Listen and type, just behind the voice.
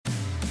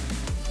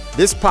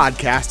This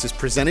podcast is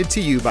presented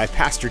to you by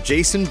Pastor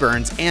Jason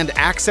Burns and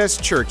Access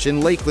Church in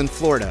Lakeland,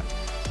 Florida.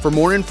 For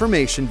more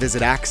information,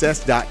 visit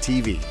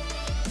access.tv.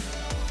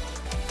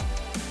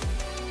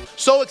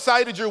 So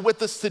excited you're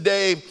with us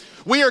today.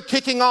 We are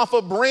kicking off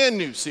a brand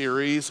new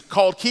series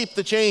called Keep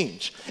the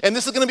Change. And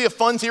this is going to be a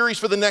fun series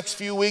for the next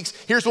few weeks.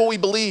 Here's what we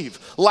believe.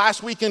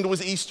 Last weekend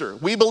was Easter.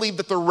 We believe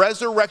that the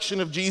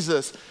resurrection of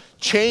Jesus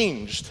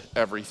changed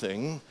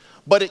everything,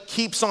 but it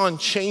keeps on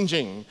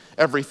changing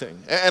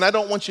everything. And I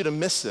don't want you to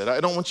miss it.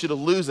 I don't want you to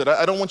lose it.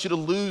 I don't want you to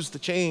lose the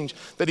change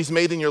that he's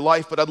made in your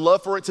life, but I'd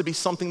love for it to be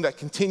something that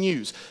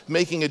continues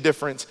making a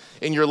difference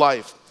in your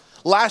life.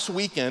 Last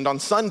weekend on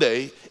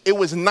Sunday, it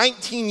was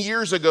 19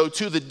 years ago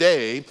to the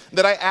day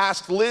that I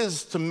asked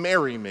Liz to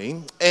marry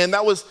me, and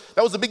that was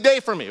a big day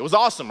for me. It was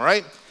awesome,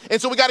 right?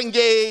 And so we got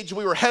engaged,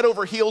 we were head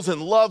over heels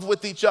in love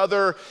with each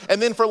other, and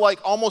then for like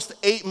almost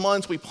 8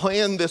 months we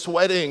planned this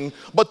wedding,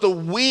 but the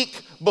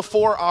week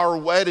before our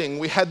wedding,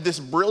 we had this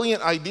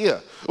brilliant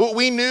idea.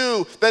 We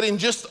knew that in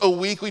just a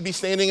week we'd be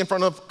standing in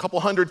front of a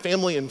couple hundred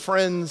family and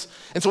friends,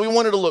 and so we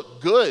wanted to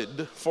look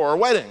good for our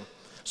wedding.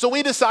 So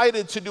we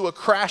decided to do a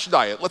crash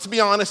diet. Let's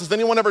be honest, has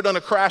anyone ever done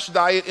a crash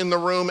diet in the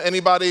room?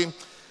 Anybody?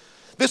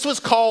 This was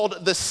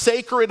called the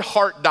Sacred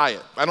Heart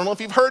Diet. I don't know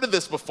if you've heard of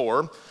this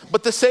before,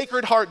 but the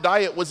Sacred Heart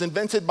Diet was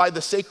invented by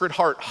the Sacred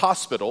Heart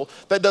Hospital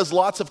that does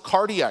lots of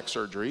cardiac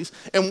surgeries.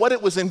 And what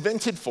it was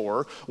invented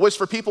for was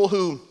for people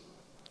who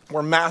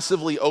were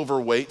massively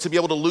overweight to be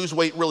able to lose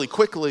weight really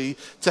quickly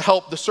to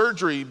help the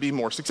surgery be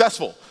more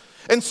successful.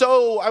 And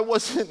so I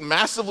wasn't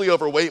massively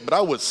overweight, but I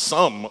was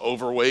some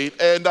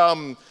overweight.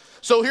 And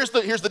so here's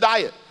the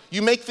diet.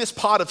 You make this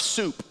pot of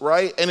soup,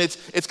 right? And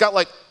it's got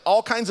like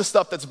all kinds of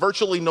stuff that's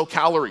virtually no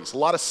calories. A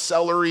lot of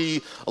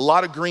celery, a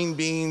lot of green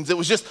beans. It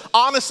was just,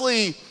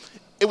 honestly,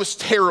 it was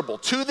terrible.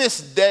 To this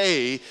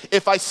day,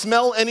 if I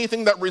smell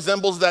anything that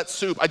resembles that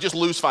soup, I just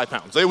lose 5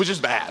 pounds. It was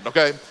just bad,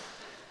 okay?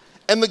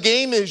 And the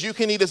game is you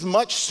can eat as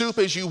much soup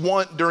as you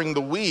want during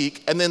the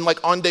week, and then like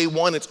on day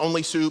 1, it's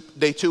only soup.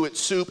 Day 2, it's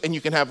soup, and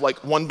you can have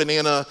like 1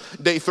 banana.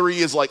 Day 3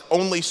 is like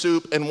only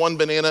soup and 1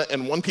 banana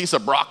and 1 piece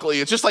of broccoli.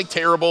 It's just like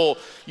terrible.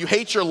 You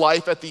hate your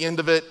life at the end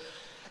of it.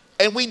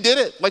 And we did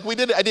it.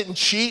 I didn't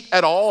cheat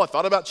at all. I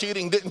thought about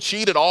cheating, didn't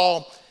cheat at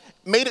all.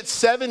 Made it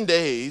 7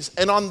 days,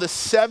 and on the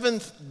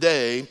 7th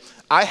day,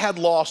 I had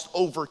lost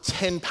over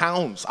 10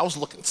 pounds. I was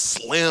looking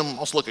slim, I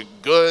was looking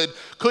good.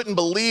 Couldn't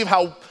believe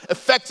how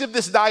effective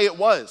this diet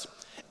was.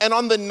 And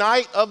on the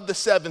night of the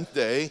 7th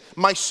day,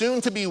 my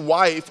soon-to-be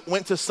wife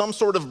went to some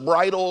sort of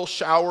bridal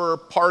shower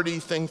party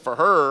thing for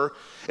her.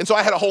 And so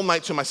I had a whole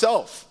night to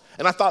myself.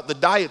 And I thought, the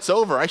diet's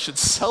over, I should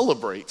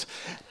celebrate.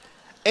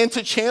 And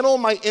to channel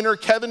my inner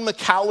Kevin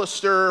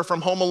McAllister from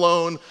Home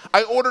Alone,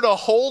 I ordered a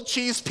whole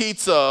cheese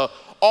pizza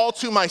all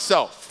to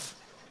myself.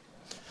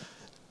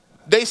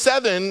 Day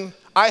 7,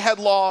 I had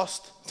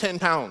lost 10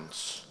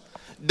 pounds.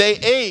 Day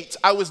 8,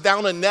 I was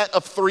down a net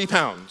of 3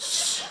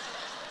 pounds.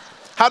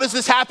 How does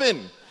this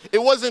happen? It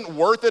wasn't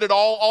worth it at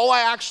all. All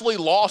I actually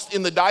lost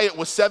in the diet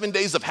was 7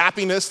 days of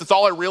happiness. That's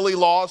all I really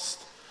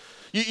lost.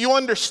 You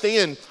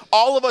understand,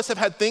 all of us have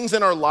had things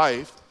in our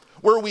life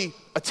where we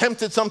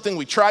attempted something,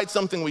 we tried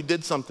something, we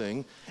did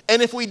something,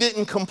 and if we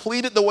didn't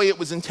complete it the way it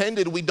was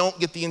intended, we don't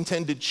get the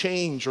intended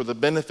change or the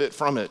benefit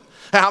from it.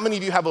 How many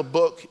of you have a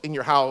book in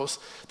your house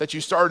that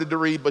you started to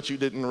read but you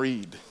didn't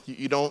read?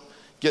 You don't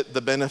get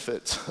the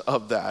benefit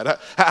of that.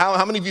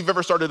 How many of you have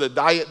ever started a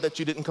diet that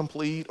you didn't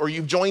complete? Or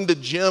you've joined a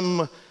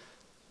gym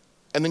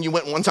and then you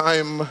went one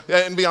time?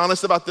 And be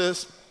honest about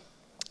this.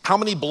 How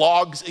many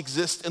blogs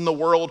exist in the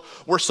world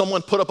where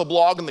someone put up a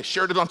blog and they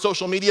shared it on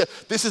social media?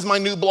 This is my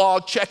new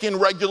blog, check in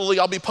regularly,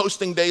 I'll be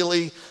posting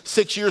daily.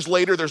 6 years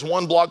later, there's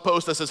one blog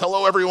post that says,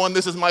 hello everyone,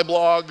 this is my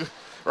blog,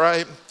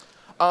 right?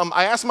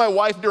 I asked my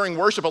wife during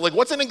worship, I'm like,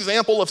 what's an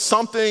example of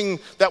something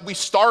that we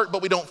start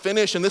but we don't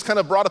finish? And this kind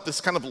of brought up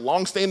this kind of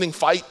long-standing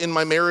fight in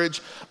my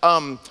marriage.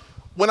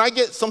 When I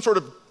get some sort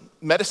of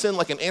medicine,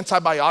 like an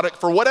antibiotic,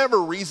 for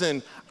whatever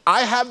reason,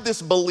 I have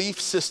this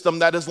belief system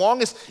that as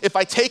long as if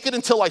I take it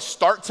until I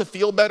start to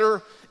feel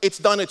better, it's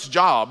done its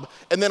job,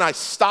 and then I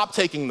stop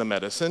taking the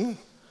medicine.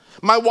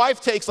 My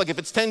wife takes, like if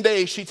it's 10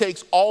 days, she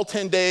takes all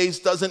 10 days,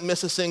 doesn't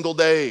miss a single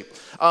day.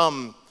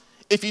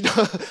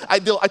 I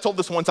told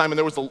this one time, and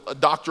there was a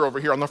doctor over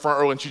here on the front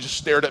row, and she just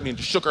stared at me and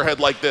just shook her head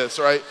like this,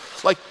 right?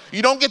 Like,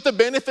 you don't get the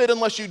benefit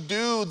unless you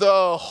do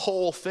the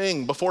whole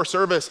thing. Before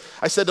service,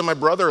 I said to my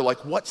brother, like,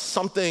 what's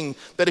something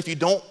that if you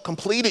don't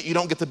complete it, you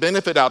don't get the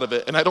benefit out of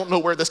it? And I don't know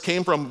where this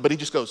came from, but he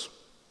just goes,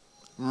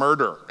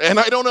 murder. And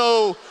I don't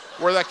know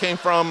where that came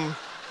from.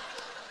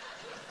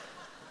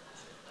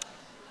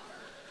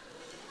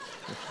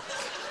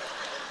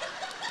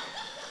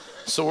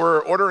 So we're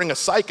ordering a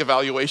psych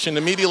evaluation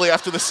immediately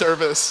after the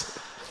service.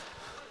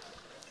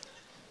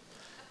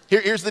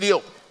 Here's the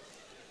deal.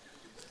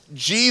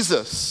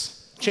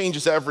 Jesus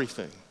changes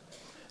everything.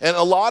 And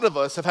a lot of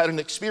us have had an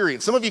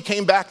experience. Some of you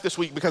came back this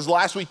week because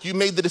last week you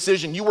made the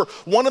decision. You were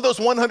one of those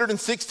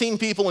 116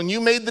 people and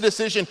you made the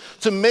decision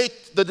to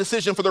make the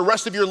decision for the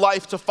rest of your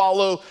life to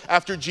follow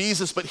after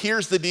Jesus. But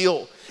here's the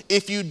deal.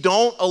 If you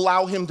don't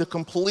allow him to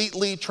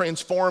completely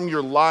transform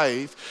your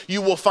life,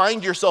 you will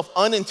find yourself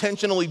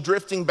unintentionally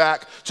drifting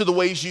back to the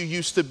ways you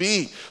used to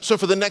be. So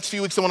for the next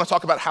few weeks, I want to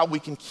talk about how we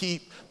can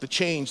keep the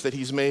change that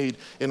he's made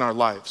in our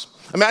lives.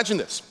 Imagine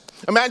this.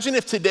 Imagine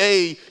if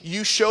today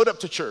you showed up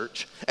to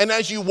church and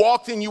as you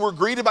walked in, you were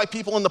greeted by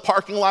people in the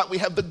parking lot. We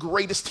have the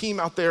greatest team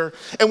out there.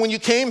 And when you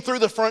came through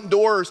the front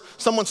doors,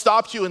 someone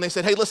stopped you and they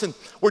said, hey, listen,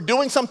 we're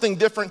doing something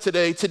different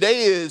today.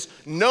 Today is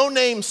No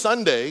Name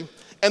Sunday.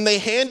 And they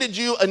handed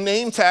you a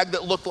name tag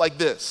that looked like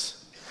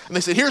this. And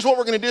they said, here's what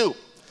we're gonna do.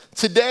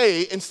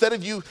 Today, instead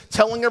of you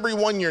telling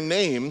everyone your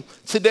name,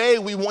 today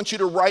we want you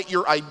to write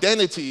your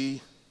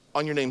identity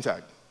on your name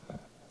tag.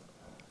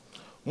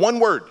 One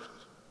word.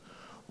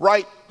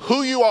 Write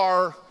who you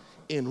are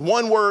in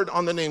one word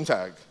on the name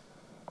tag.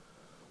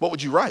 What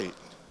would you write?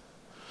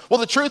 Well,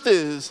 the truth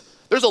is,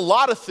 there's a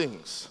lot of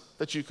things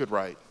that you could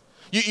write.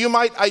 You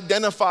might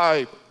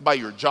identify by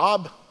your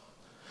job.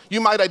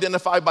 You might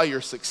identify by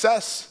your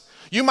success.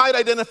 You might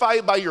identify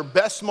by your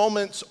best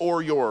moments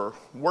or your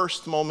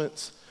worst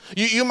moments.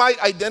 You might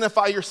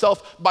identify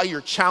yourself by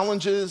your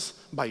challenges,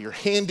 by your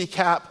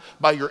handicap,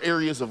 by your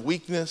areas of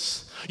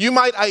weakness. You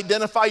might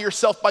identify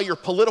yourself by your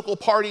political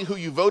party, who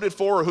you voted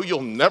for or who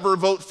you'll never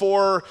vote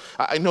for.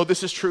 I know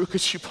this is true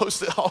because you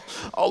post it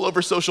all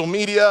over social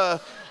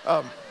media.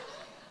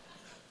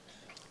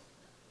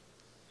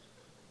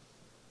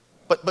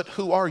 But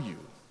who are you?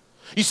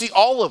 You see,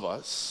 all of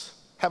us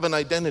have an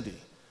identity.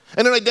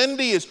 And an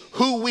identity is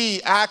who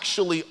we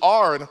actually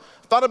are. And I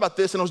thought about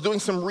this and I was doing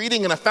some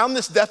reading and I found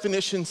this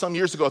definition some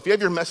years ago. If you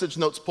have your message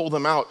notes, pull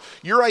them out.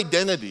 Your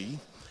identity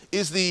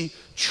is the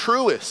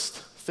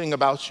truest thing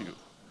about you.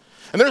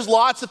 And there's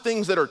lots of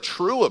things that are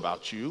true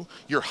about you.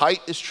 Your height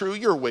is true,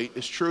 your weight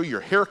is true,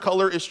 your hair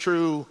color is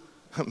true.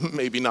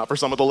 Maybe not for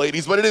some of the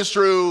ladies, but it is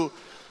true,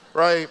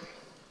 right?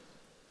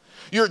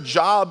 Your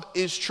job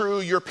is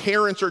true, your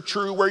parents are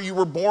true, where you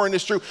were born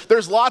is true.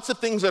 There's lots of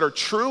things that are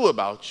true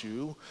about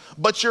you,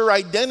 but your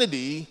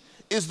identity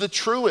is the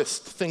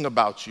truest thing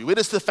about you. It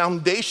is the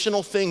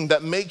foundational thing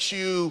that makes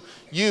you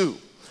you.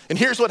 And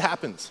here's what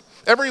happens.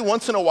 Every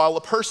once in a while,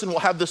 a person will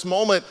have this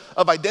moment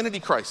of identity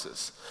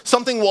crisis.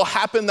 Something will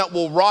happen that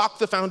will rock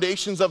the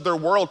foundations of their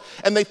world,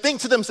 and they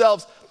think to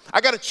themselves, I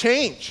gotta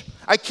change.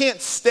 I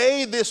can't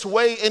stay this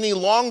way any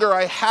longer.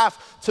 I have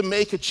to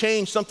make a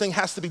change. Something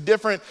has to be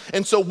different.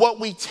 And so what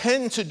we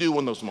tend to do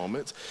in those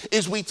moments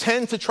is we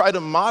tend to try to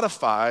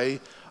modify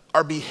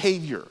our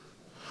behavior.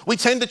 We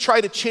tend to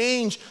try to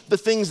change the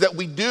things that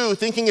we do,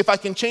 thinking if I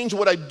can change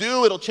what I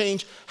do, it'll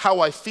change how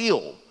I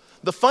feel.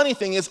 The funny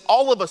thing is,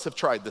 all of us have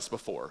tried this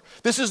before.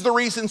 This is the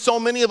reason so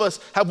many of us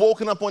have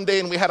woken up one day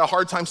and we had a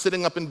hard time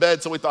sitting up in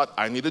bed, so we thought,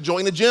 I need to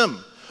join a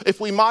gym. If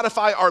we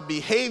modify our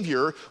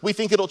behavior, we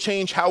think it'll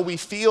change how we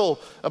feel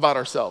about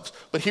ourselves.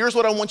 But here's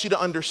what I want you to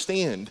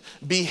understand.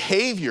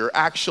 Behavior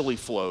actually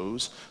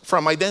flows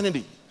from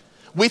identity.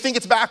 We think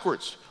it's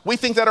backwards. We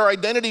think that our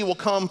identity will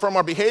come from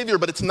our behavior,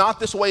 but it's not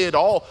this way at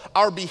all.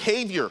 Our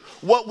behavior,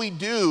 what we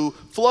do,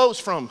 flows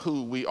from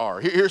who we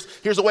are. Here's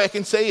the way I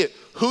can say it.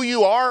 Who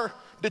you are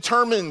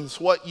determines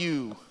what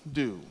you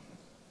do.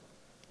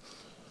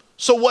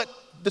 So what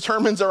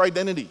determines our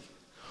identity?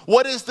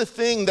 What is the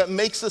thing that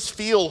makes us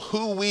feel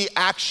who we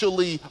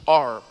actually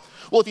are?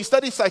 Well, if you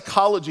study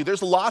psychology,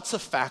 there's lots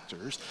of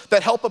factors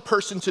that help a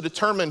person to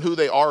determine who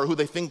they are, who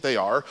they think they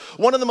are.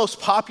 One of the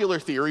most popular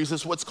theories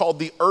is what's called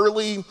the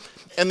early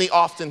and the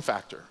often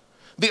factor.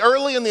 The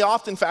early and the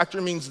often factor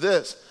means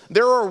this.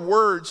 There are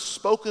words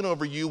spoken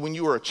over you when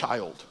you were a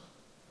child.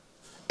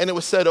 And it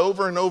was said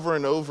over and over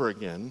and over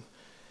again.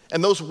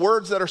 And those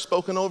words that are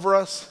spoken over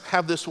us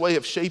have this way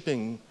of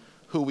shaping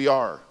who we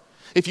are.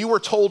 If you were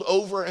told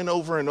over and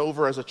over and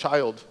over as a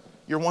child,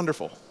 you're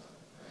wonderful,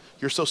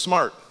 you're so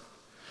smart,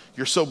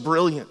 you're so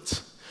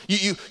brilliant,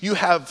 you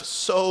have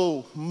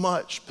so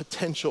much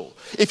potential.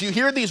 If you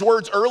hear these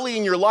words early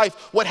in your life,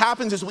 what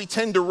happens is we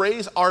tend to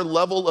raise our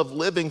level of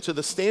living to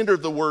the standard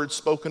of the words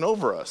spoken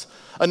over us.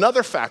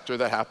 Another factor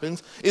that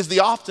happens is the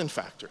often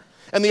factor.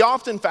 And the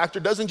often factor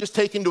doesn't just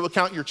take into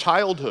account your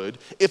childhood.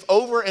 If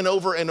over and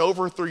over and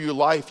over through your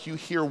life you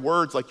hear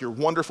words like you're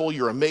wonderful,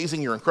 you're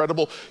amazing, you're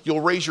incredible,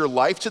 you'll raise your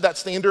life to that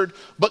standard.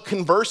 But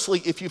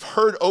conversely, if you've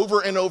heard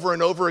over and over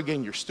and over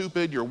again, you're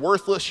stupid, you're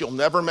worthless, you'll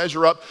never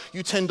measure up,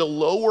 you tend to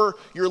lower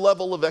your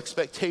level of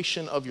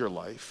expectation of your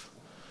life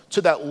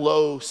to that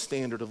low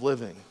standard of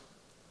living.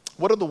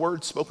 What are the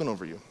words spoken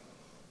over you?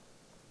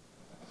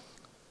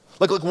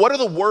 Like what are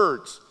the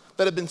words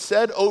that have been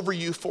said over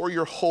you for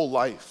your whole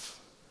life?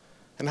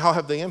 And how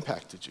have they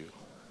impacted you?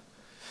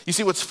 You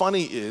see, what's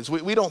funny is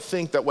we don't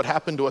think that what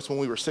happened to us when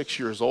we were 6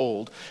 years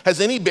old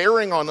has any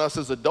bearing on us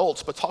as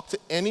adults, but talk to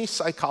any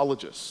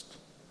psychologist.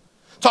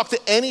 Talk to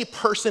any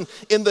person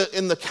in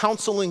the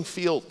counseling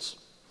fields.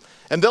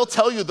 And they'll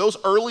tell you those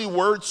early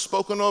words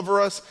spoken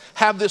over us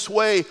have this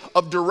way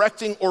of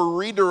directing or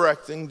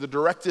redirecting the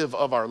directive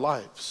of our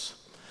lives.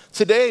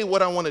 Today,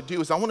 what I want to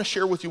do is I want to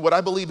share with you what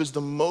I believe is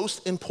the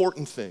most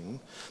important thing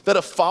that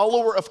a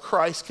follower of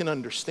Christ can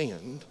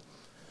understand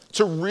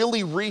to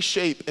really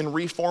reshape and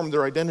reform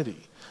their identity.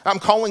 I'm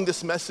calling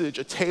this message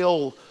a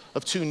tale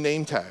of two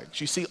name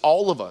tags. You see,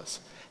 all of us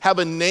have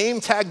a name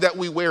tag that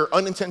we wear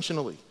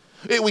unintentionally.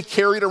 We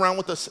carry it around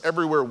with us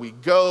everywhere we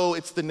go.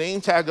 It's the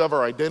name tag of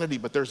our identity,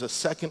 but there's a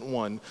second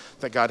one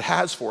that God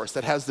has for us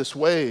that has this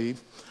way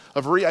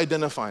of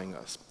re-identifying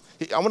us.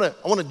 I want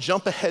to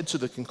jump ahead to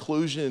the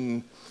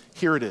conclusion.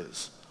 Here it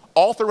is.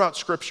 All throughout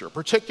Scripture,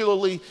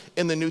 particularly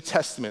in the New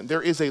Testament,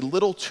 there is a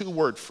little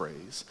two-word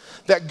phrase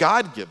that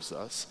God gives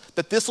us,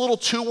 that this little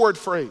two-word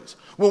phrase,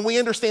 when we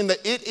understand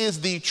that it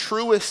is the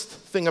truest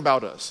thing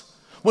about us,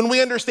 when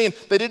we understand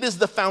that it is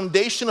the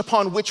foundation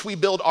upon which we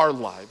build our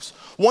lives,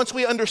 once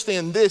we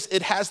understand this,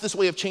 it has this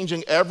way of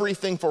changing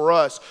everything for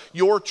us.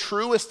 Your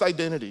truest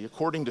identity,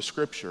 according to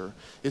Scripture,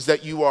 is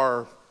that you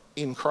are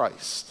in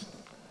Christ.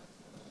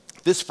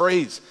 This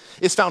phrase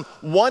is found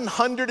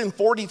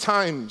 140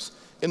 times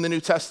in the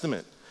New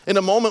Testament. In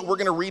a moment, we're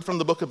going to read from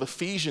the book of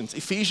Ephesians.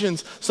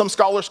 Ephesians, some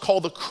scholars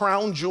call the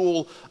crown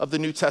jewel of the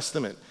New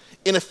Testament.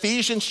 In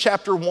Ephesians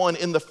chapter 1,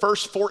 in the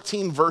first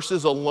 14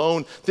 verses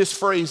alone, this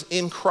phrase,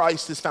 in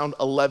Christ, is found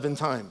 11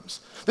 times.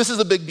 This is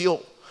a big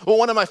deal. Well,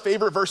 one of my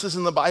favorite verses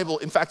in the Bible,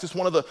 in fact, it's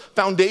one of the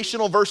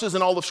foundational verses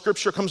in all of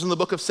Scripture, comes in the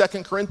book of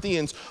 2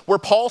 Corinthians, where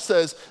Paul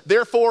says,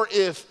 therefore,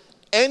 if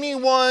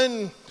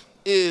anyone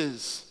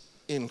is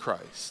in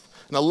Christ.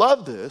 And I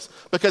love this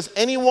because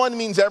anyone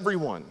means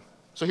everyone.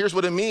 So here's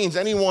what it means.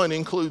 Anyone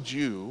includes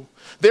you.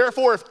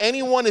 Therefore, if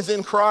anyone is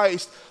in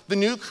Christ, the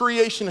new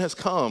creation has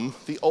come,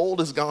 the old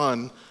is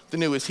gone, the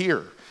new is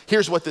here.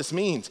 Here's what this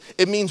means.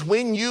 It means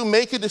when you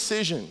make a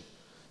decision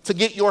to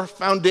get your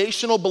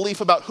foundational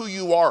belief about who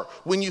you are,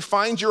 when you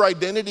find your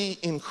identity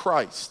in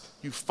Christ,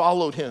 you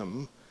followed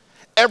him,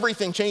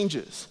 everything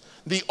changes.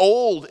 The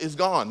old is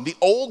gone. The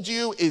old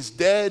you is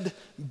dead,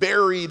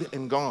 buried,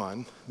 and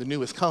gone. The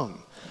new has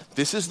come.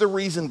 This is the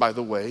reason, by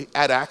the way,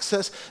 at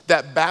Access,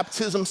 that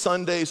baptism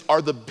Sundays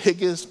are the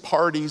biggest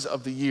parties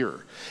of the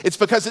year. It's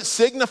because it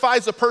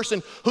signifies a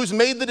person who's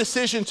made the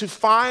decision to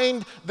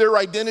find their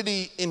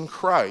identity in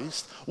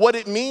Christ. What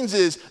it means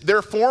is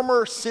their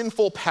former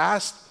sinful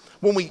past,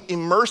 when we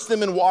immerse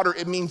them in water,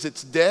 it means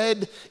it's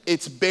dead,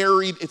 it's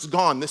buried, it's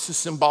gone. This is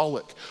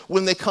symbolic.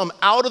 When they come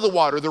out of the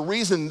water, the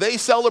reason they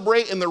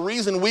celebrate and the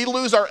reason we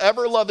lose our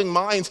ever-loving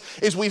minds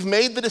is we've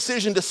made the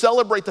decision to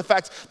celebrate the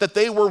fact that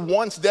they were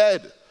once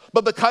dead.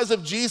 But because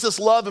of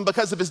Jesus' love and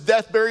because of his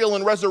death, burial,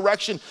 and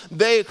resurrection,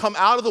 they come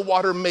out of the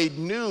water made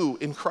new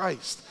in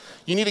Christ.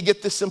 You need to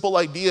get this simple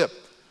idea.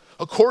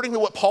 According to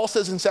what Paul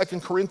says in 2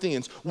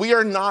 Corinthians, we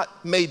are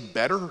not made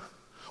better.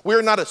 We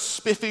are not a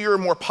spiffier,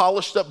 more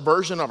polished up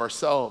version of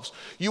ourselves.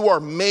 You are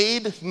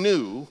made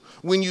new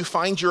when you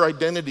find your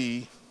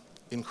identity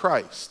in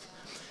Christ.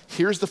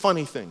 Here's the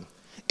funny thing.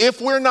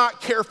 If we're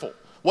not careful,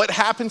 what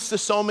happens to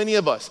so many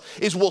of us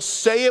is we'll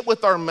say it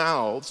with our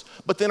mouths,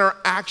 but then our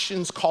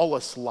actions call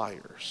us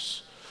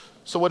liars.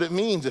 So what it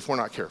means, if we're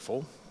not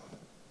careful,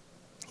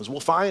 is we'll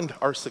find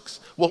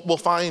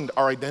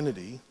our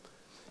identity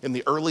in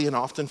the early and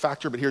often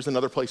factor, but here's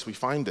another place we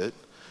find it.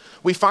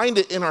 We find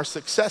it in our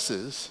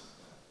successes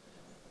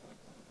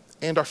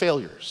and our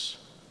failures.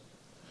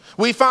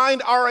 We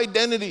find our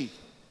identity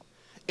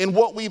in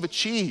what we've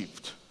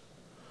achieved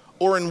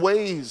or in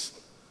ways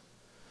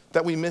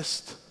that we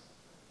missed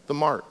the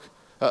mark.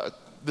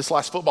 This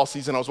last football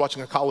season, I was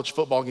watching a college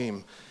football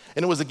game,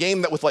 and it was a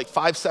game that with like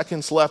 5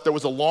 seconds left, there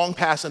was a long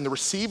pass, and the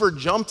receiver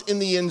jumped in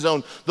the end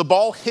zone. The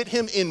ball hit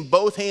him in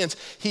both hands.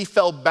 He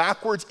fell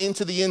backwards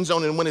into the end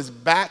zone, and when his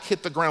back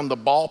hit the ground, the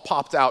ball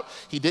popped out.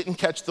 He didn't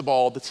catch the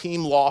ball. The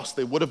team lost.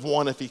 They would have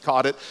won if he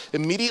caught it.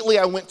 Immediately,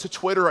 I went to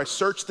Twitter. I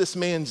searched this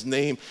man's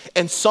name,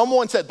 and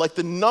someone said, like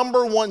the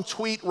number one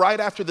tweet right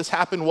after this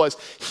happened was,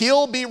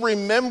 he'll be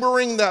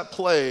remembering that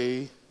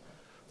play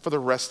for the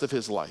rest of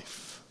his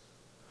life.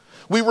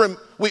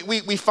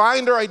 We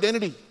find our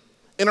identity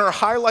in our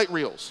highlight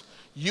reels.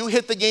 You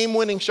hit the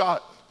game-winning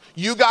shot.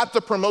 You got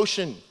the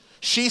promotion.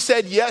 She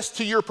said yes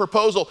to your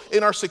proposal.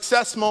 In our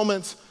success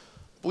moments,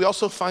 we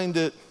also find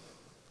it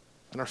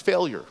in our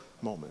failure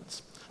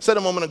moments. I said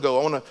a moment ago,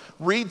 I want to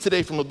read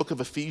today from the book of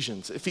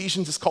Ephesians.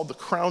 Ephesians is called the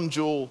crown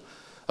jewel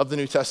of the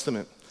New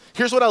Testament.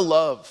 Here's what I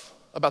love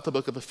about the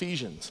book of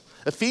Ephesians.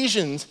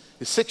 Ephesians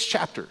is 6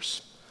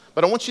 chapters,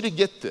 but I want you to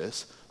get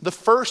this. The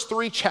first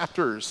 3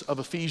 chapters of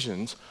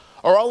Ephesians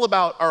are all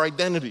about our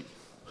identity,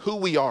 who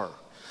we are.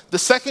 The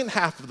second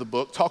half of the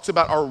book talks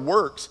about our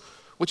works,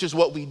 which is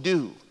what we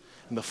do.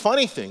 And the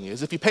funny thing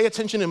is, if you pay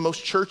attention in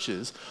most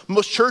churches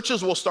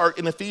will start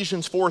in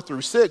Ephesians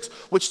 4-6,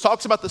 which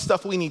talks about the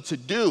stuff we need to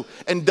do.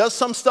 And does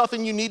some stuff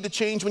and you need to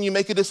change when you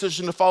make a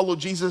decision to follow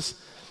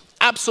Jesus?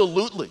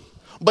 Absolutely.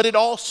 But it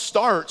all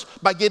starts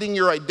by getting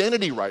your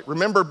identity right.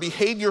 Remember,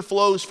 behavior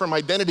flows from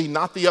identity,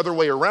 not the other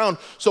way around.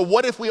 So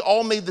what if we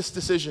all made this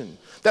decision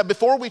that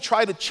before we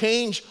try to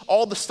change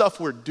all the stuff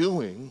we're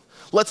doing,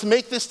 let's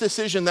make this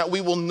decision that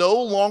we will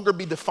no longer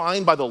be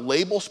defined by the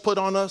labels put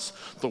on us,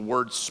 the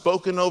words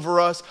spoken over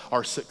us,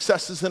 our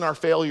successes and our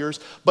failures,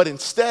 but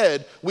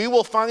instead we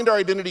will find our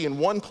identity in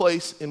one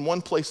place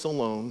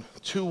alone,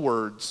 2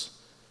 words,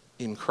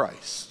 in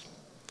Christ.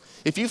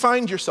 If you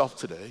find yourself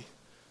today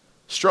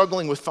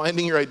struggling with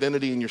finding your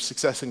identity and your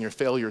success and your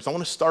failures, I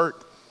want to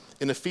start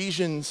in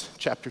Ephesians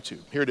chapter 2.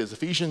 Here it is,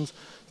 Ephesians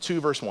 2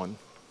 verse 1.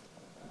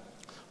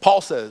 Paul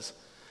says,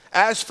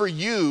 as for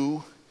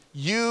you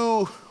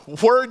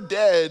were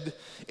dead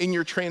in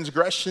your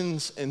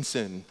transgressions and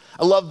sin.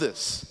 I love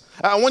this.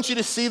 I want you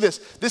to see this.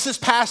 This is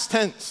past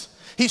tense.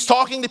 He's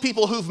talking to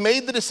people who've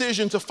made the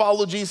decision to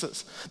follow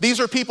Jesus. These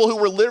are people who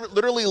were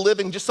literally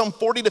living just some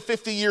 40 to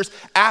 50 years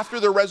after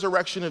the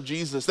resurrection of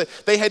Jesus.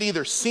 They had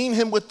either seen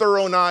him with their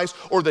own eyes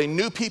or they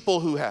knew people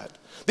who had.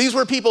 These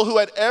were people who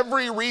had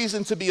every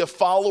reason to be a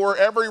follower,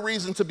 every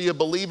reason to be a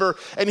believer,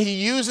 and he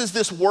uses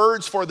these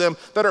words for them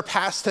that are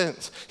past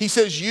tense. He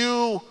says,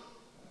 you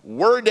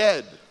were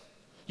dead.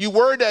 You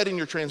were dead in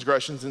your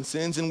transgressions and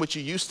sins in which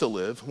you used to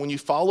live when you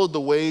followed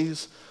the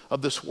ways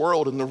of this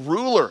world and the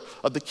ruler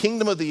of the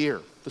kingdom of the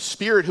air, the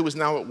spirit who is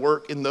now at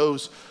work in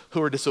those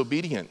who are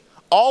disobedient.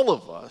 All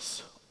of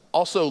us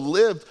also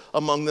lived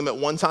among them at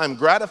one time,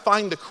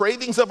 gratifying the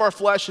cravings of our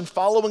flesh and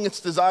following its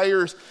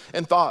desires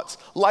and thoughts.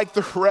 Like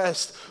the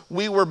rest,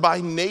 we were by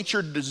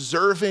nature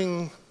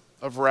deserving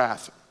of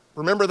wrath.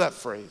 Remember that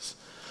phrase.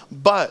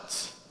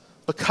 But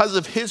because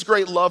of his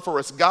great love for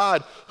us,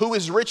 God, who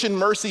is rich in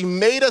mercy,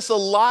 made us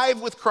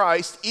alive with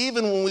Christ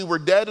even when we were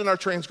dead in our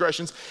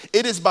transgressions.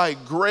 It is by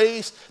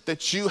grace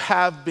that you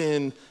have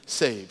been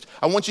saved.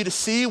 I want you to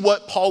see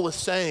what Paul is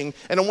saying,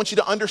 and I want you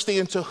to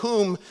understand to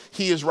whom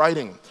he is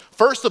writing.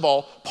 First of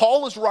all,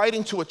 Paul is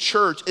writing to a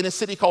church in a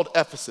city called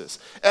Ephesus.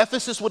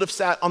 Ephesus would have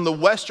sat on the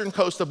western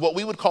coast of what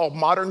we would call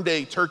modern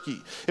day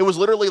Turkey. It was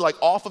literally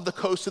like off of the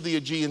coast of the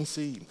Aegean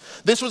Sea.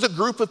 This was a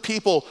group of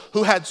people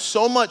who had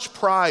so much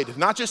pride,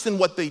 not just in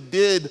what they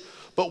did,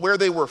 but where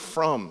they were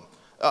from.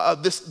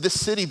 This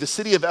city, the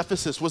city of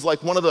Ephesus, was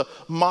like one of the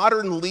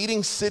modern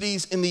leading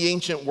cities in the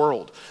ancient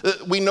world.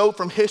 We know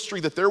from history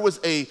that there was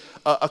a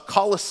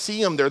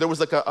Colosseum there. There was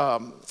like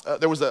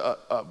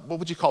what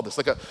would you call this?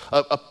 Like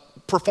a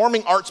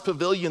performing arts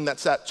pavilion that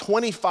sat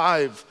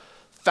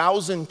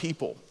 25,000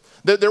 people.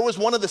 There was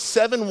one of the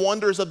 7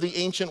 wonders of the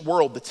ancient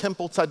world. The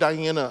temple to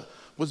Diana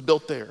was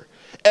built there.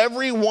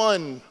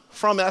 Everyone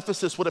from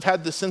Ephesus would have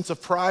had this sense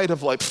of pride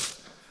of like,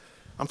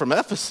 I'm from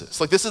Ephesus.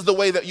 Like this is the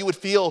way that you would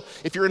feel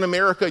if you're in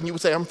America and you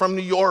would say, I'm from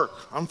New York,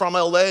 I'm from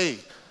LA,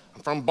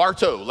 I'm from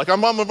Bartow. Like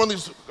I'm from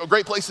these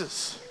great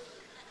places.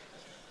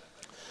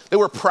 They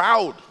were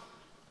proud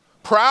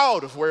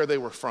of where they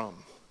were from.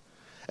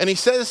 And he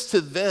says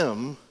to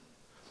them,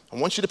 I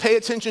want you to pay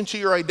attention to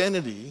your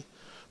identity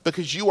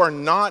because you are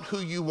not who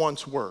you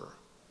once were.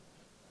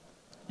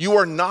 You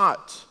are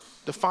not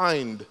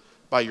defined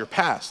by your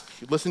past.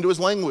 Listen to his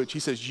language. He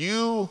says,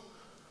 you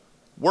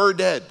were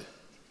dead.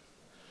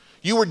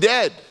 You were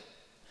dead,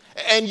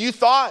 and you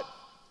thought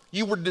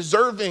you were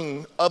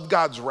deserving of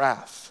God's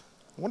wrath.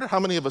 I wonder how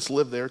many of us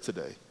live there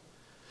today.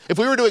 If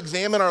we were to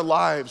examine our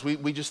lives,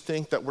 we just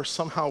think that we're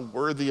somehow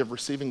worthy of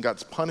receiving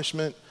God's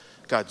punishment,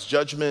 God's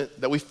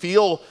judgment, that we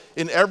feel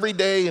in every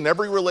day, in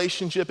every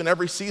relationship, in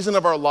every season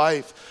of our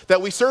life,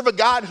 that we serve a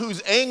God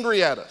who's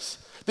angry at us,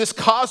 this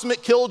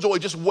cosmic killjoy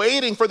just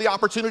waiting for the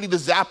opportunity to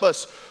zap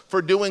us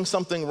for doing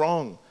something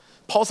wrong.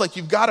 Paul's like,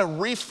 you've got to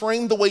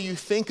reframe the way you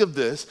think of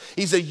this.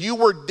 He said, you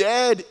were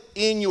dead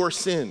in your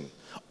sin.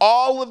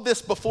 All of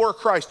this before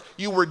Christ,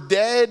 you were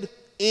dead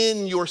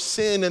in your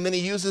sin. And then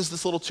he uses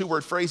this little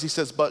 2-word phrase. He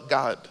says, but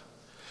God.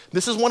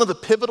 This is one of the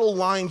pivotal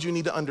lines you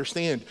need to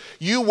understand.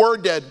 You were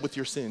dead with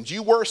your sins.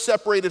 You were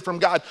separated from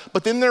God.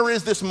 But then there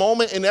is this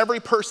moment in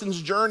every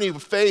person's journey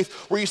of faith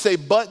where you say,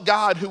 but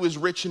God, who is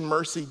rich in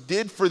mercy,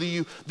 did for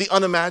you the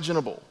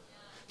unimaginable.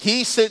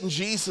 He sent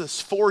Jesus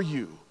for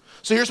you.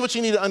 So here's what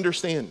you need to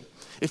understand.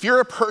 If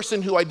you're a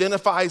person who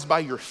identifies by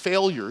your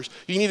failures,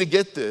 you need to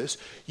get this.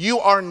 You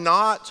are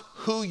not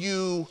who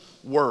you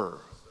were.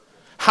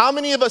 How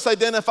many of us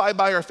identify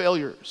by our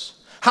failures?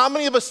 How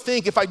many of us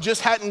think if I just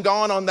hadn't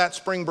gone on that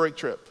spring break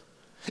trip,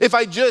 if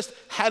I just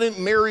hadn't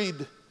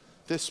married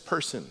this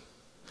person,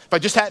 if I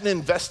just hadn't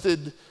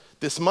invested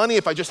this money,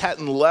 if I just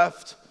hadn't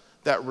left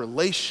that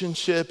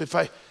relationship,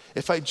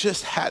 if I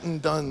just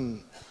hadn't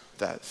done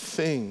that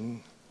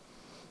thing,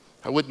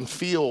 I wouldn't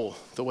feel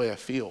the way I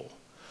feel.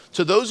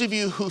 To those of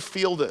you who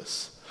feel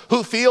this,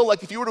 who feel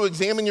like if you were to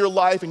examine your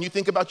life and you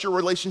think about your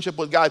relationship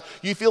with God,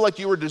 you feel like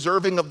you are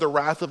deserving of the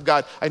wrath of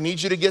God, I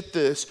need you to get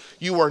this.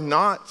 You are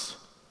not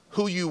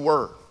who you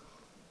were.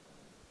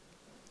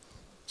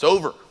 It's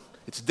over.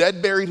 It's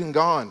dead, buried, and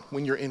gone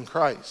when you're in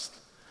Christ.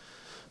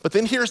 But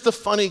then here's the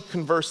funny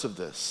converse of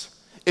this.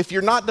 If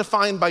you're not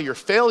defined by your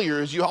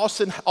failures, you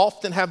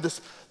often have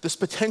this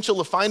potential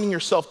of finding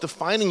yourself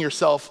defining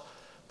yourself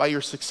by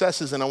your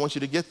successes, and I want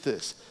you to get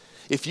this.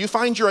 If you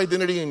find your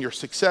identity in your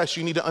success,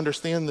 you need to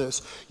understand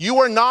this. You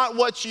are not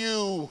what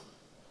you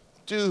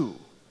do.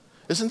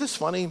 Isn't this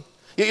funny?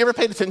 You ever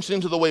paid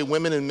attention to the way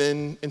women and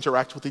men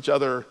interact with each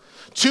other?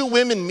 Two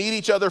women meet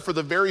each other for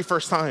the very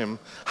first time.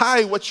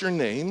 Hi, what's your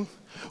name?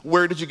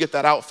 Where did you get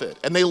that outfit?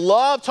 And they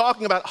love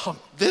talking about,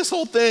 this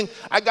whole thing,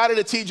 I got it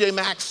at TJ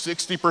Maxx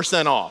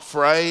 60% off,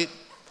 right?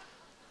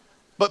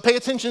 But pay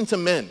attention to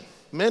men.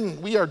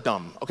 Men, we are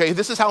dumb, okay?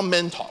 This is how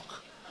men talk.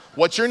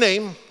 What's your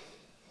name?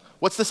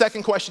 What's the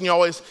second question you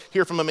always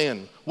hear from a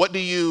man? What do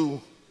you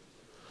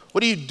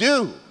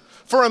do?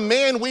 For a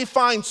man, we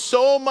find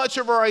so much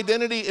of our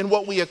identity in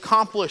what we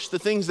accomplish, the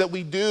things that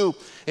we do.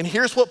 And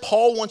here's what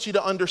Paul wants you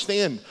to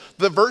understand.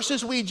 The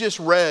verses we just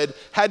read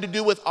had to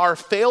do with our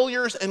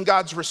failures and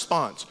God's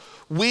response.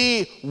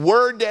 We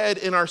were dead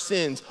in our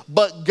sins,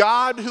 but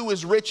God, who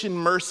is rich in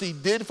mercy,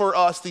 did for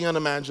us the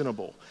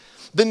unimaginable.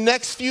 The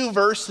next few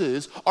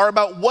verses are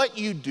about what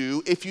you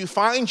do if you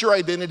find your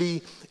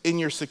identity in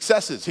your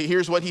successes.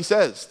 Here's what he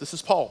says. This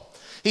is Paul.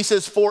 He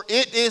says, for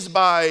it is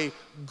by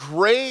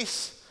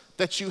grace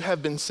that you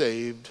have been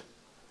saved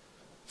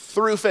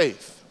through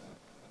faith.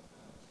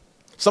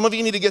 Some of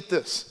you need to get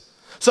this.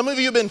 Some of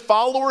you have been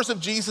followers of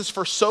Jesus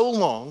for so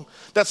long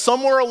that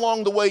somewhere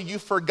along the way you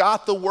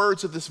forgot the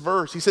words of this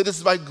verse. He said, this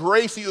is by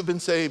grace that you have been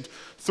saved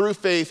through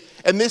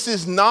faith. And this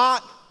is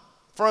not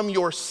from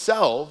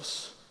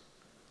yourselves.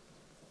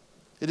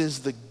 It is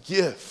the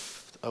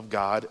gift of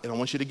God. And I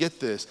want you to get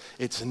this.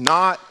 It's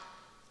not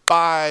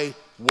by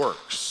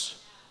works.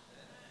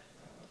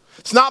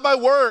 It's not by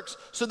works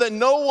so that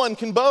no one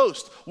can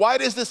boast. Why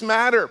does this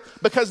matter?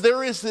 Because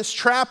there is this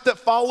trap that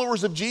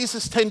followers of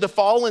Jesus tend to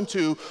fall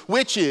into,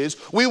 which is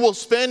we will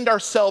spend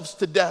ourselves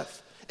to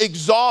death,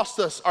 exhaust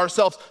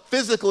ourselves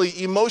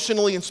physically,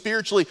 emotionally, and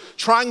spiritually,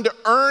 trying to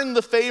earn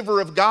the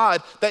favor of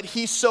God that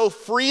he so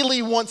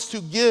freely wants to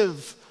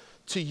give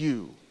to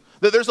you.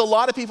 That there's a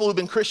lot of people who've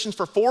been Christians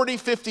for 40,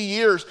 50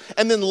 years,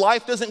 and then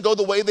life doesn't go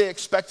the way they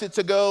expect it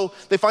to go.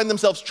 They find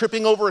themselves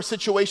tripping over a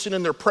situation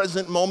in their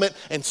present moment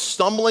and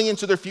stumbling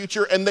into their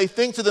future, and they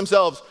think to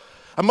themselves,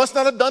 I must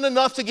not have done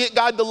enough to get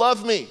God to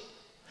love me.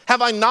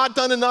 Have I not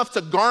done enough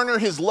to garner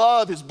his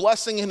love, his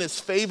blessing, and his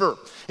favor?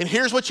 And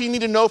here's what you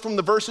need to know from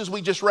the verses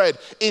we just read.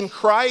 In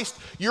Christ,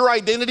 your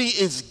identity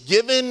is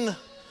given,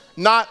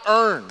 not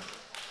earned.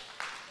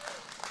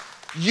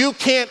 You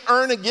can't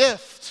earn a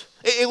gift.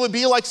 It would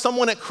be like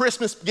someone at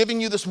Christmas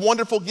giving you this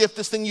wonderful gift,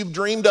 this thing you've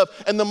dreamed of,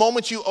 and the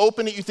moment you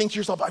open it, you think to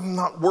yourself, I'm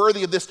not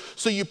worthy of this.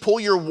 So you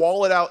pull your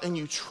wallet out and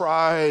you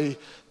try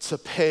to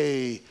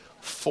pay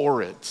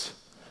for it.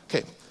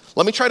 Okay,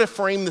 let me try to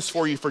frame this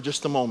for you for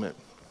just a moment.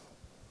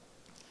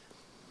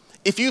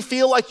 If you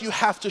feel like you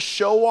have to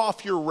show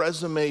off your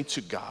resume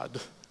to God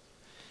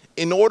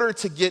in order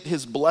to get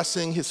his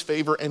blessing, his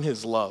favor, and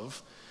his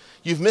love,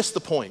 you've missed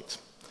the point.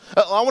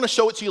 I want to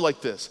show it to you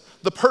like this.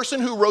 The person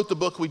who wrote the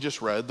book we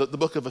just read, the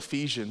book of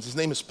Ephesians, his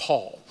name is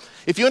Paul.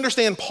 If you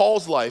understand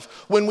Paul's life,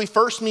 when we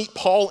first meet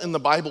Paul in the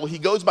Bible, he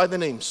goes by the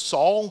name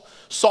Saul.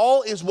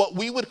 Saul is what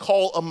we would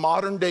call a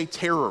modern day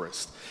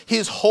terrorist.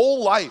 His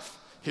whole life,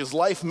 his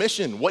life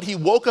mission, what he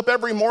woke up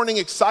every morning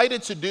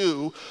excited to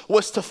do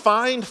was to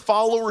find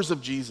followers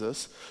of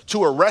Jesus,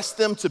 to arrest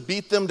them, to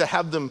beat them, to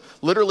have them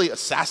literally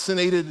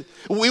assassinated.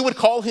 We would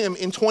call him,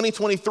 in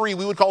 2023,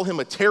 we would call him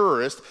a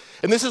terrorist.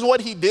 And this is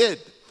what he did.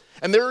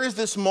 And there is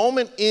this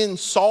moment in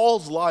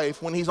Saul's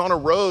life when he's on a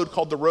road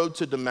called the road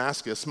to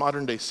Damascus,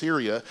 modern day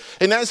Syria.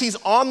 And as he's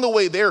on the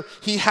way there,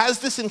 he has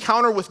this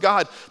encounter with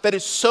God that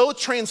is so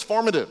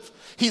transformative.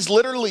 He's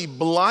literally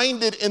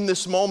blinded in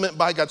this moment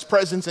by God's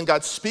presence, and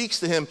God speaks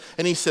to him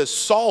and he says,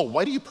 Saul,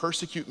 why do you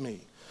persecute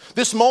me?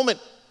 This moment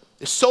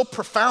is so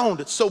profound,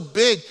 it's so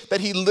big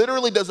that he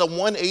literally does a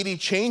 180,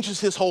 changes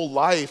his whole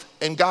life,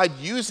 and God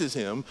uses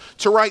him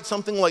to write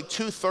something like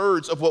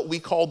 2/3 of what we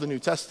call the New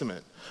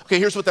Testament. Okay,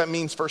 here's what that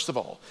means, first of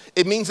all.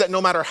 It means that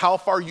no matter how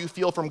far you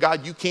feel from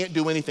God, you can't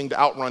do anything to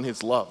outrun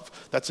his love.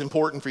 That's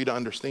important for you to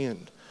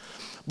understand.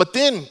 But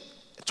then,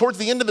 towards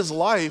the end of his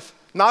life,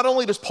 not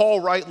only does Paul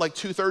write like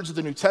 2/3 of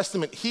the New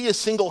Testament, he is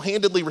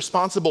single-handedly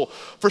responsible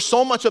for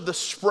so much of the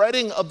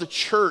spreading of the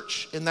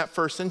church in that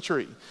first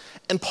century.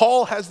 And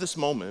Paul has this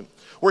moment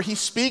where he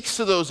speaks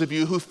to those of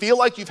you who feel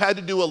like you've had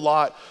to do a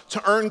lot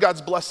to earn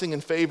God's blessing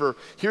and favor.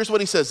 Here's what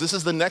he says. This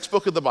is the next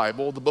book of the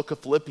Bible, the book of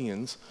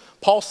Philippians.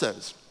 Paul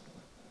says,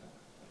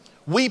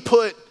 we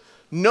put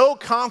no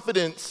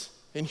confidence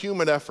in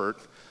human effort,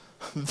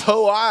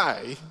 though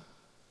I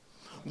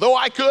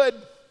could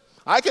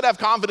have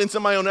confidence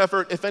in my own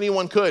effort if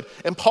anyone could.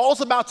 And Paul's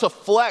about to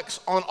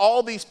flex on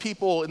all these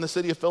people in the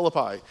city of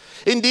Philippi.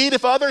 Indeed,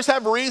 if others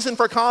have reason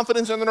for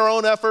confidence in their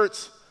own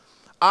efforts,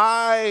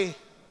 I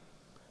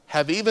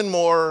have even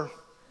more.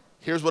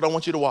 Here's what I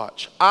want you to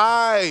watch.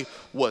 I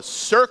was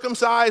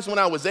circumcised when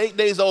I was 8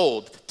 days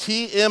old.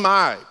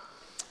 TMI.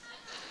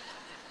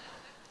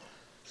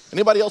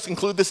 Anybody else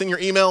include this in your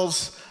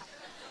emails?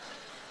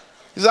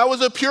 He says, I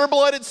was a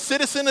pure-blooded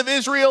citizen of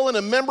Israel and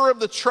a member of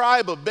the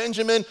tribe of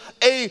Benjamin,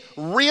 a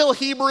real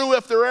Hebrew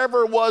if there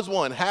ever was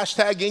one.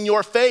 Hashtag in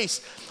your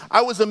face.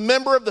 I was a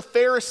member of the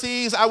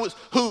Pharisees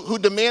who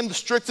demand the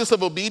strictest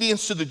of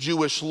obedience to the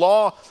Jewish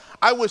law.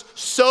 I was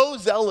so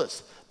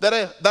zealous that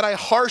I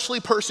harshly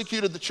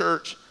persecuted the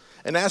church.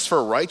 And as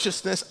for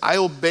righteousness, I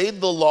obeyed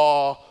the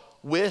law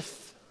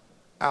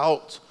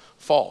without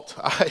fault.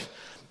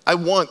 I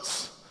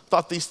once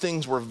thought these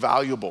things were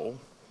valuable.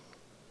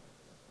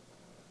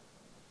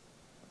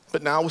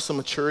 But now with some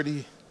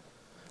maturity,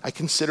 I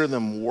consider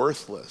them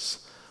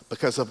worthless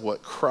because of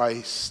what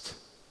Christ,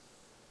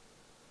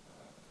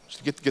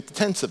 just get the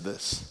tense of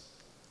this,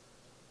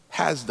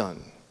 has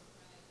done.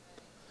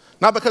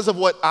 Not because of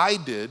what I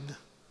did,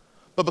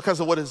 but because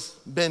of what has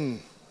been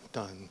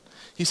done.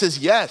 He says,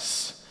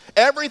 yes,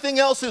 everything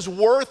else is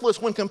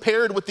worthless when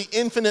compared with the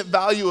infinite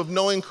value of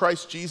knowing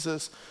Christ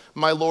Jesus,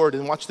 my Lord.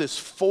 And watch this,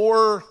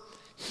 for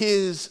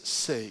his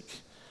sake,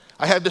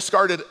 I have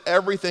discarded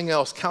everything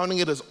else, counting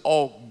it as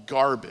all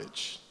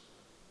garbage,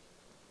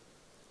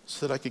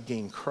 so that I could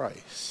gain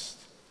Christ.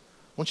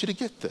 I want you to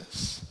get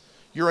this.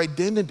 Your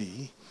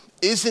identity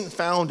isn't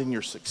found in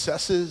your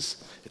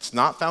successes. It's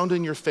not found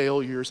in your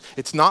failures.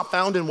 It's not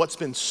found in what's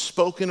been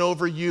spoken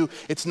over you.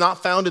 It's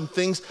not found in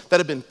things that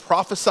have been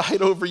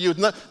prophesied over you.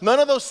 None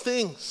of those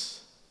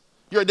things.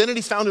 Your identity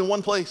is found in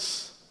one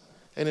place,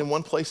 and in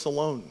one place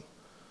alone.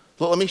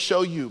 Let me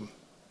show you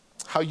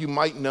how you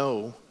might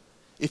know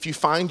if you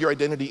find your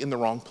identity in the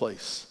wrong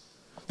place.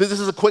 This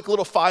is a quick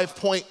little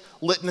 5-point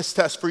litmus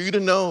test for you to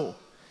know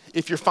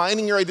if you're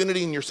finding your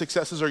identity in your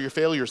successes or your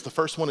failures. The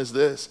first one is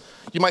this.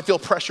 You might feel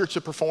pressure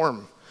to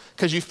perform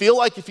because you feel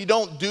like if you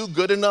don't do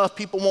good enough,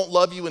 people won't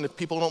love you, and if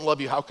people don't love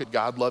you, how could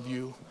God love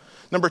you?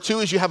 Number 2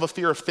 is you have a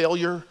fear of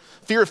failure.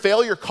 Fear of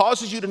failure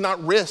causes you to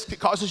not risk. It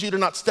causes you to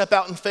not step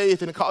out in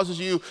faith, and it causes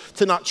you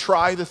to not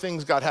try the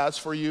things God has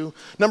for you.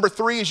 Number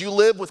 3 is you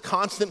live with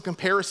constant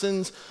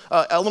comparisons.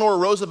 Eleanor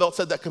Roosevelt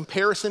said that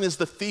comparison is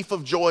the thief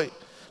of joy.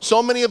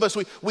 So many of us,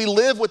 we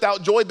live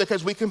without joy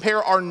because we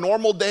compare our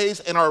normal days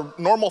and our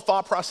normal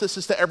thought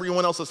processes to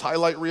everyone else's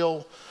highlight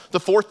reel. The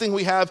 4th thing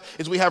we have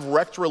is we have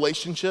wrecked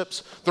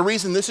relationships. The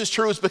reason this is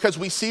true is because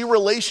we see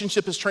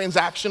relationship as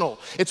transactional.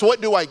 It's what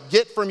do I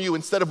get from you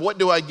instead of what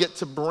do I get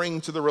to bring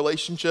to the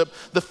relationship.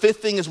 The 5th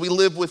thing is we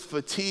live with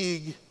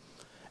fatigue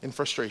and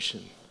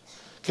frustration.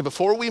 Okay,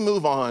 before we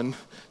move on,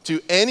 do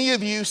any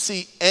of you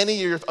see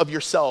any of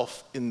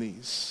yourself in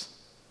these?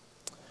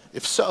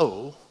 If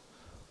so,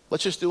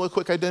 let's just do a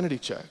quick identity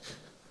check.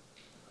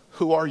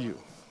 Who are you?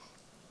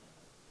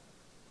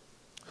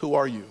 Who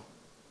are you?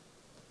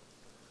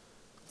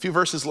 A few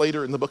verses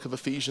later in the book of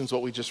Ephesians,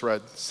 what we just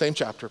read, same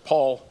chapter,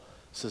 Paul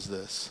says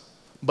this,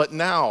 but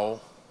now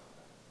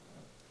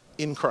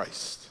in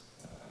Christ.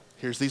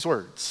 Here's these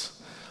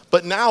words.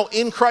 But now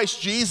in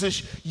Christ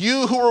Jesus,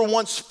 you who were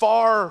once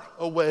far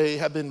away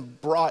have been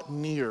brought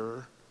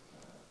near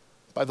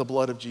by the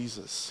blood of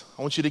Jesus.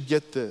 I want you to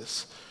get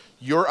this.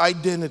 Your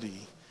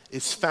identity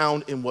is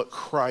found in what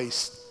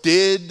Christ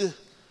did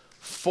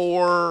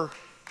for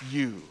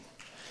you.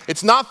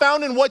 It's not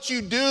found in what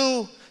you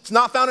do. It's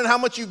not found in how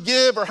much you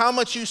give or how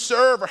much you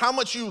serve or how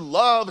much you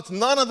love. It's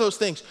none of those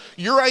things.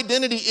 Your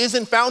identity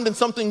isn't found in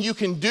something you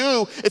can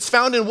do. It's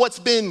found in what's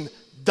been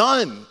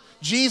done.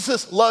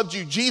 Jesus loved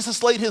you.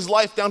 Jesus laid his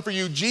life down for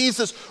you.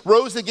 Jesus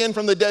rose again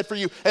from the dead for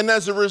you. And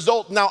as a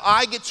result, now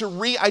I get to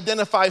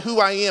re-identify who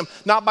I am,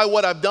 not by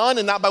what I've done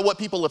and not by what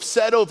people have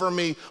said over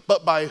me,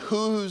 but by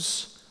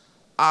whose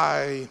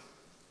I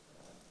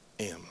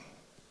am.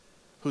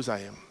 Whose I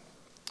am.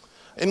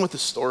 And with the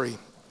story.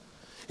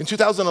 In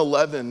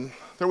 2011,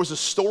 there was a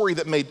story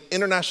that made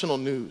international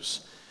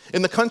news.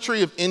 In the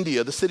country of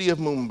India, the city of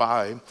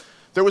Mumbai,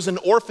 there was an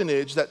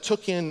orphanage that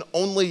took in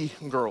only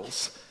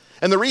girls.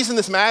 And the reason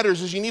this matters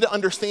is you need to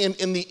understand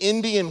in the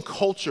Indian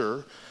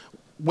culture,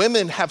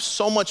 women have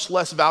so much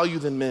less value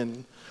than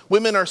men.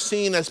 Women are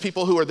seen as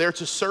people who are there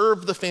to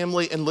serve the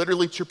family and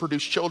literally to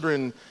produce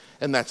children,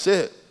 and that's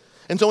it.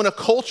 And so in a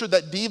culture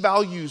that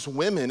devalues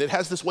women, it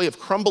has this way of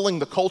crumbling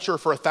the culture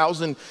for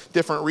 1,000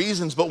 different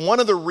reasons. But one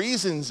of the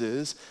reasons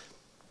is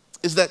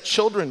that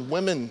children,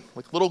 women,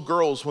 like little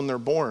girls when they're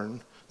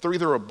born, they're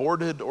either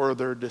aborted or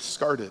they're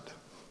discarded.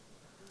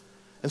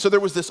 And so there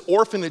was this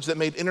orphanage that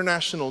made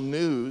international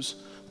news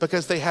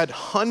because they had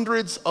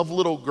hundreds of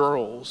little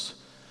girls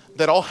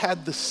that all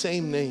had the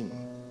same name.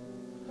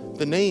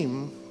 The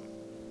name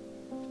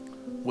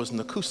was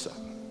Nakusa.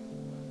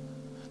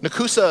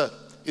 Nakusa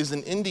is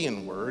an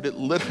Indian word. It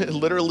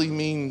literally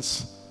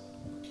means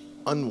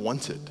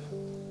unwanted.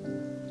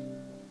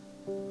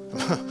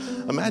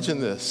 Imagine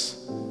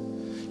this.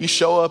 You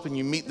show up and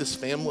you meet this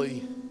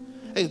family.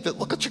 Hey,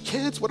 look at your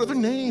kids. What are their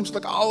names?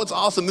 Like, oh, it's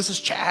awesome. This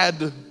is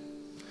Chad.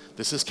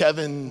 This is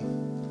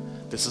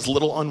Kevin. This is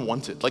little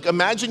unwanted. Like,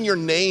 imagine your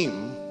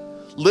name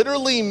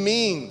literally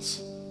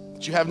means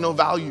that you have no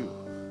value,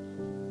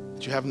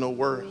 that you have no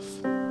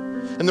worth.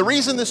 And the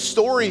reason this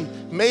story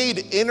made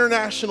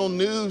international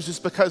news is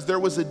because there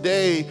was a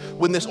day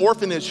when this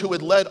orphanage who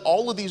had led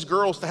all of these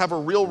girls to have a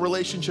real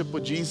relationship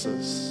with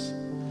Jesus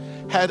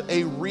had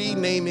a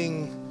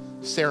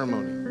renaming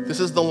ceremony. This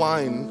is the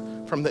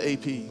line from the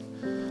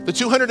AP. The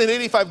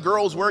 285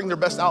 girls wearing their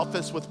best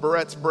outfits with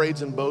barrettes,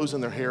 braids, and bows in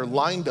their hair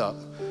lined up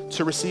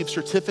to receive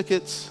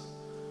certificates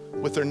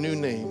with their new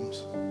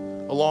names,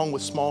 along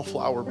with small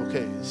flower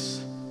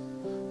bouquets.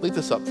 Leave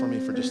this up for me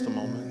for just a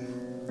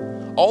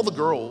moment. All the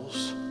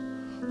girls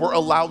were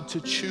allowed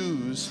to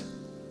choose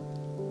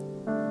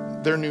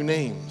their new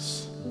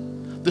names.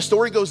 The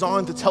story goes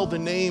on to tell the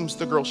names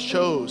the girls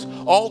chose.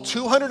 All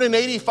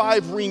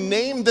 285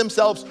 renamed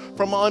themselves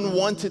from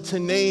unwanted to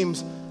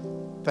names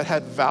that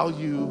had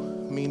value,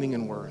 meaning,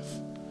 and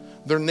worth.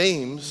 Their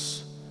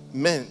names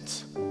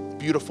meant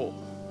beautiful,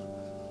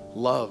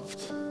 loved,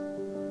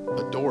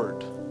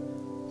 adored,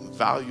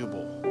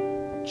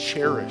 valuable,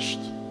 cherished,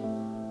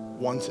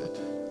 wanted.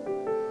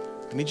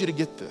 I need you to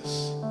get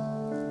this.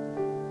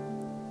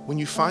 When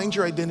you find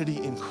your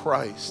identity in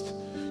Christ,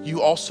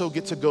 you also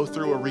get to go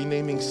through a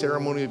renaming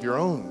ceremony of your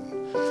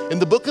own. In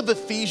the book of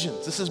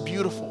Ephesians, this is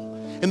beautiful.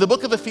 In the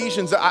book of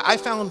Ephesians, I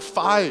found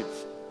five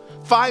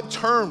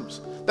terms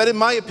that, in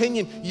my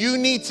opinion, you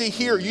need to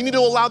hear. You need to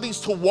allow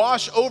these to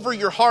wash over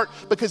your heart,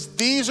 because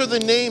these are the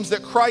names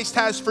that Christ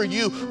has for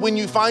you when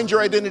you find your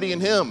identity in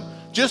Him.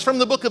 Just from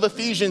the book of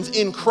Ephesians,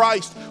 in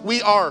Christ,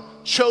 we are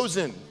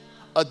chosen,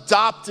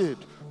 adopted,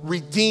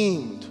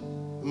 redeemed,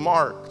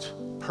 marked,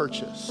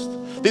 purchased.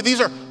 These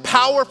are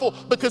powerful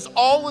because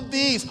all of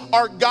these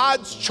are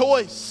God's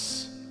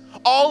choice.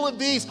 All of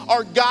these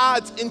are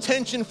God's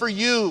intention for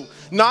you.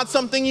 Not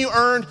something you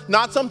earned,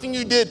 not something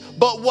you did,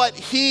 but what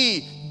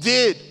He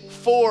did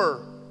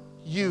for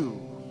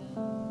you.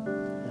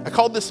 I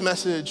called this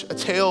message A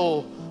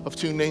Tale of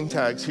Two Name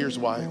Tags. Here's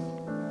why.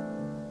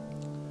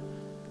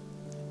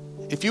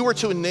 If you were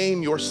to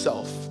name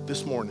yourself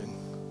this morning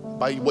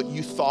by what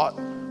you thought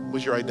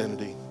was your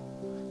identity,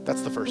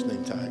 that's the first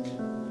name tag.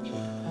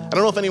 I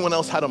don't know if anyone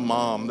else had a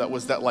mom that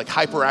was that like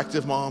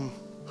hyperactive mom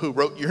who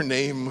wrote your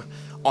name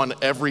on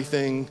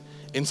everything,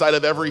 inside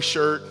of every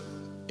shirt,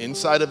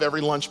 inside of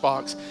every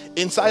lunchbox,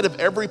 inside of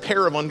every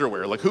pair of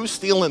underwear. Like, who's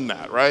stealing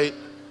that, right?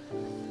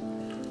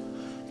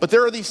 But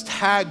there are these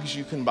tags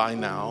you can buy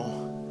now,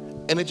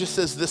 and it just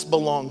says, this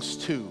belongs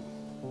to.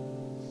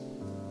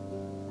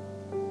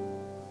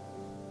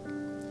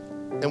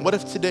 And what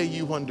if today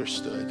you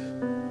understood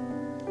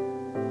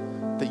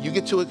that you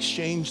get to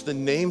exchange the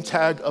name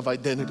tag of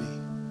identity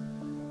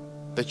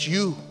that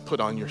you put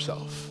on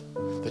yourself,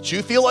 that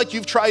you feel like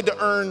you've tried to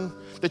earn,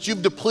 that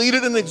you've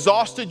depleted and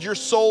exhausted your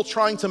soul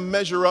trying to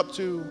measure up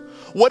to?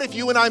 What if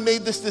you and I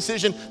made this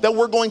decision that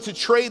we're going to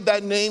trade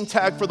that name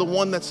tag for the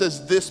one that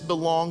says this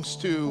belongs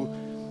to,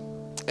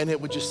 and it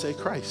would just say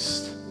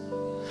Christ?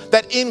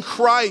 That in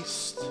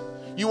Christ,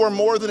 you are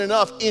more than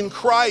enough. In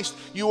Christ,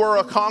 you are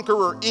a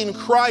conqueror. In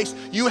Christ,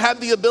 you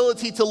have the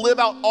ability to live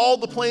out all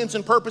the plans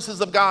and purposes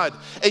of God.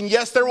 And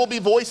yes, there will be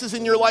voices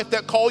in your life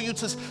that call you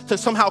to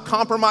somehow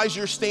compromise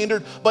your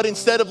standard, but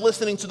instead of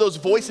listening to those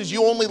voices,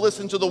 you only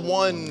listen to the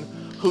one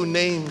who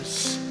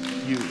names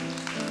you.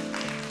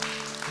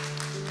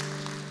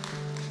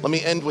 Let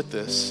me end with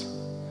this.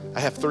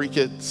 I have 3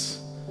 kids,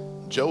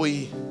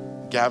 Joey,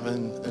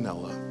 Gavin, and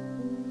Ella.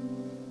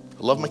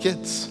 I love my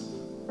kids.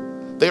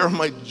 They are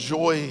my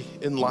joy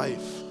in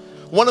life.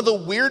 One of the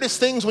weirdest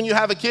things when you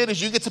have a kid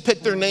is you get to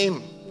pick their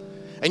name.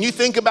 And you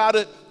think about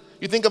it,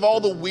 you think of all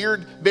the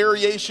weird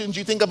variations,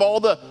 you think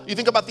about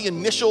the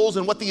initials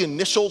and what the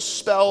initials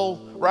spell,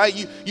 right?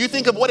 You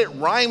think of what it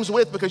rhymes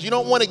with, because you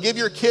don't want to give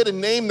your kid a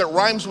name that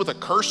rhymes with a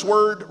curse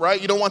word,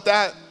 right? You don't want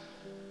that.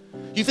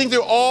 You think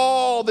through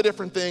all the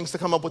different things to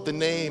come up with the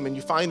name, and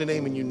you find a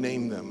name and you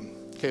name them.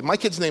 Okay, my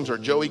kids' names are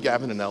Joey,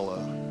 Gavin, and Ella.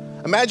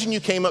 Imagine you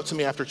came up to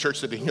me after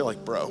church today and you're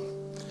like, bro,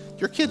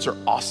 your kids are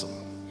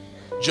awesome.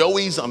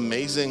 Joey's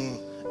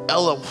amazing.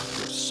 Ella,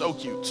 so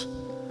cute.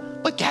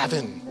 But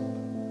Gavin,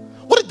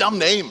 what a dumb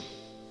name.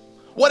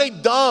 What a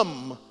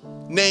dumb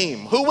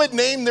name. Who would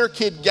name their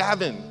kid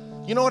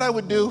Gavin? You know what I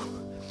would do?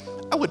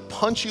 I would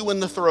punch you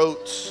in the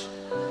throat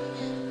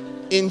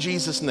in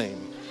Jesus' name.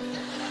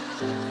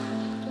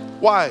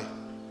 Why?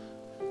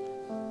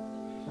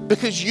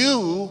 Because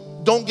you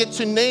don't get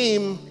to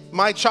name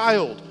my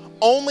child.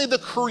 Only the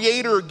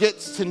Creator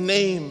gets to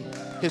name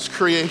His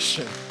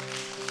creation.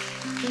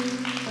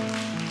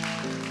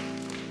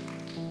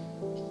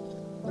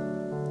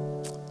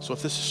 So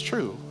if this is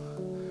true,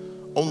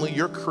 only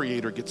your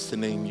Creator gets to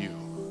name you.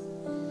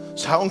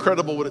 So how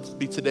incredible would it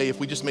be today if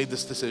we just made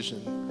this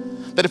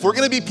decision? That if we're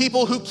going to be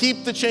people who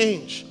keep the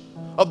change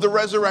of the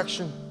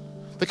resurrection,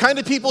 the kind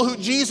of people who,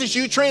 Jesus,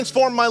 you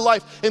transformed my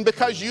life, and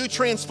because you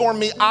transformed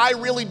me, I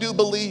really do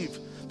believe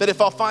that if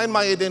I'll find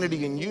my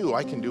identity in you,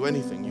 I can do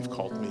anything you've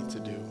called me to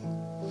do.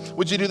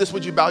 Would you do this?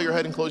 Would you bow your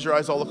head and close your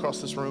eyes all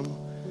across this room?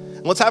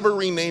 And let's have a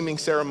renaming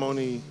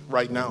ceremony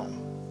right now.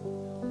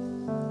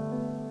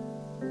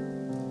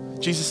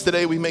 Jesus,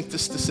 today we make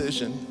this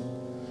decision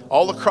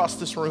all across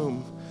this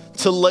room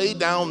to lay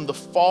down the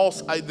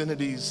false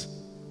identities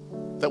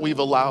that we've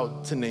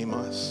allowed to name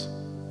us.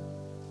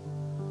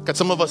 God,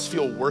 some of us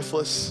feel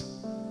worthless.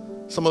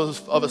 Some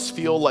of us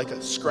feel like a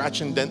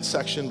scratch and dent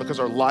section because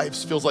our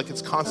lives feels like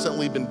it's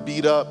constantly been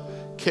beat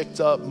up,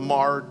 kicked up,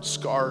 marred,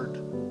 scarred.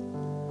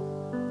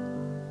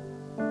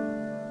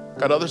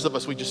 God, others of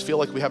us, we just feel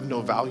like we have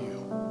no value.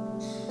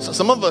 So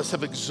some of us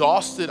have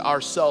exhausted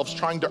ourselves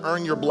trying to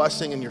earn your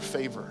blessing and your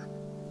favor.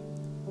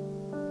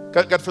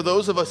 God, for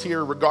those of us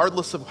here,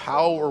 regardless of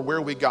how or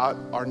where we got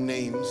our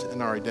names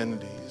and our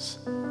identities,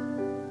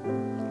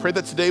 pray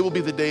that today will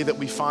be the day that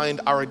we find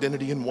our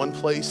identity in one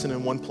place and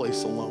in one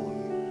place alone.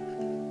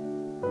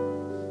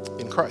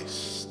 In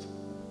Christ.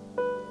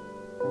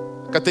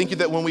 God, thank you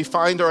that when we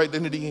find our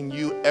identity in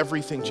you,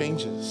 everything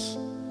changes.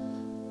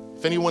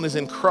 If anyone is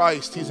in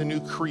Christ, he's a new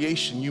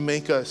creation. You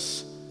make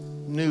us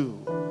new.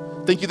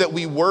 Thank you that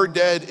we were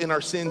dead in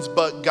our sins,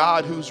 but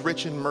God, who's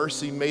rich in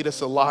mercy, made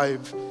us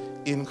alive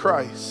in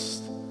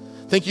Christ.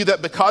 Thank you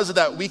that because of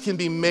that, we can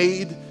be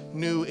made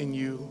new in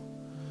you.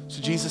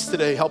 So Jesus,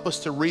 today, help us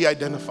to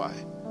re-identify,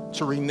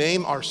 to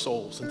rename our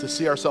souls, and to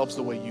see ourselves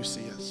the way you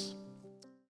see us.